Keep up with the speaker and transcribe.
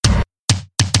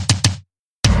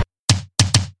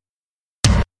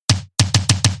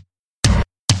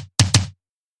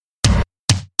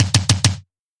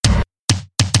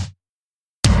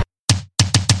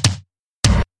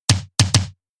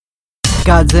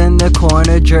God's in the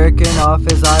corner jerking off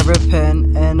as I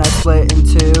repent, and I split in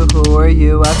two. Who are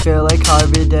you? I feel like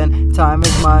Harvey Dent. Time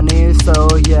is money, so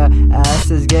yeah,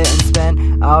 ass is getting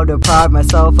spent. I'll deprive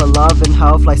myself of love and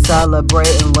health like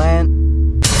celebrating Lent.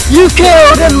 You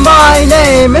killed in my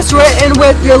name, it's written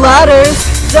with your letters.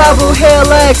 Double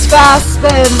helix, fast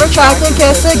spin, retract and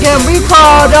kiss again. We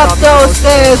crawled up those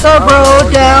stairs, I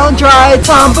rolled down dry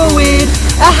tumbleweed.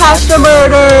 I hashed a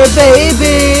murder,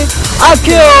 baby. I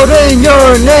killed in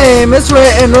your name, it's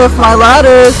written with my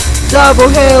letters.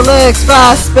 Double helix,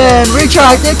 fast spin,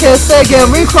 retract and kiss again.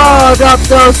 We crawled up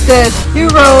those stairs, you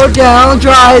rolled down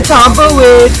dry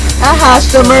tumbleweed. I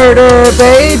hashed a murder,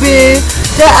 baby.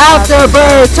 The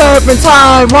afterbirth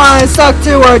turpentine wine sucked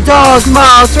to her dog's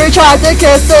mouth. Retract and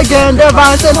kiss again,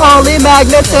 divines and holy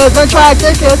magnetism. Tract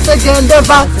and kiss again,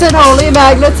 divines and holy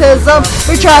magnetism.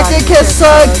 Retract and kiss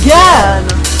again.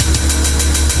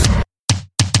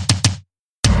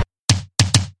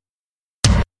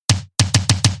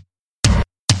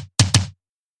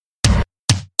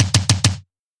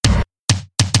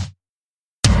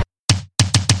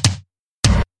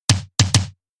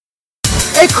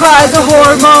 It cries a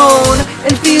hormone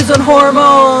and feeds on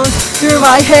hormones. Through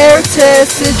my hair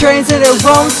tits, it drains and it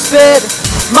won't spit.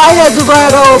 My head's a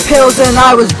rattle, pills and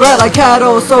I was bred like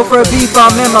cattle. So for beef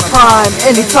I'm in my prime.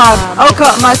 Anytime I'll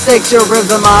cut my steaks, your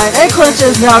ribs are mine. It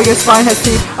clenches now, your spine has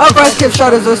teeth. A breast keeps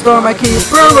shutters, restore my keys.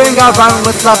 Brewing got violent,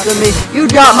 what's left of me. You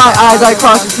got my eyes, I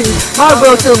cross your teeth. My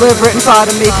will to live written inside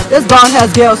of me. This bond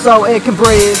has gale so it can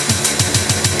breathe.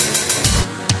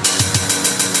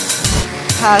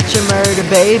 Hatch a murder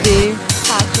baby.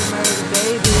 Hatch a murder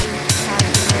baby. Hatch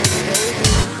a murder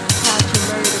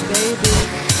baby.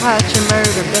 Hatch a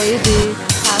murder baby.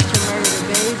 Hatch a murder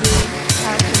baby.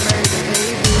 Hatch a murder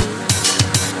baby.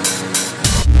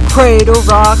 Cradle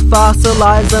rock,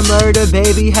 fossilize a murder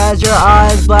baby. Has your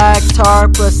eyes black, tar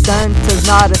placenta's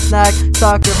not a snack.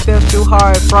 Sucker fish too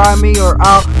hard, fry me or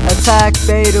I'll attack.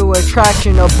 Fatal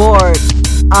attraction abort.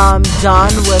 I'm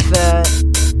done with it.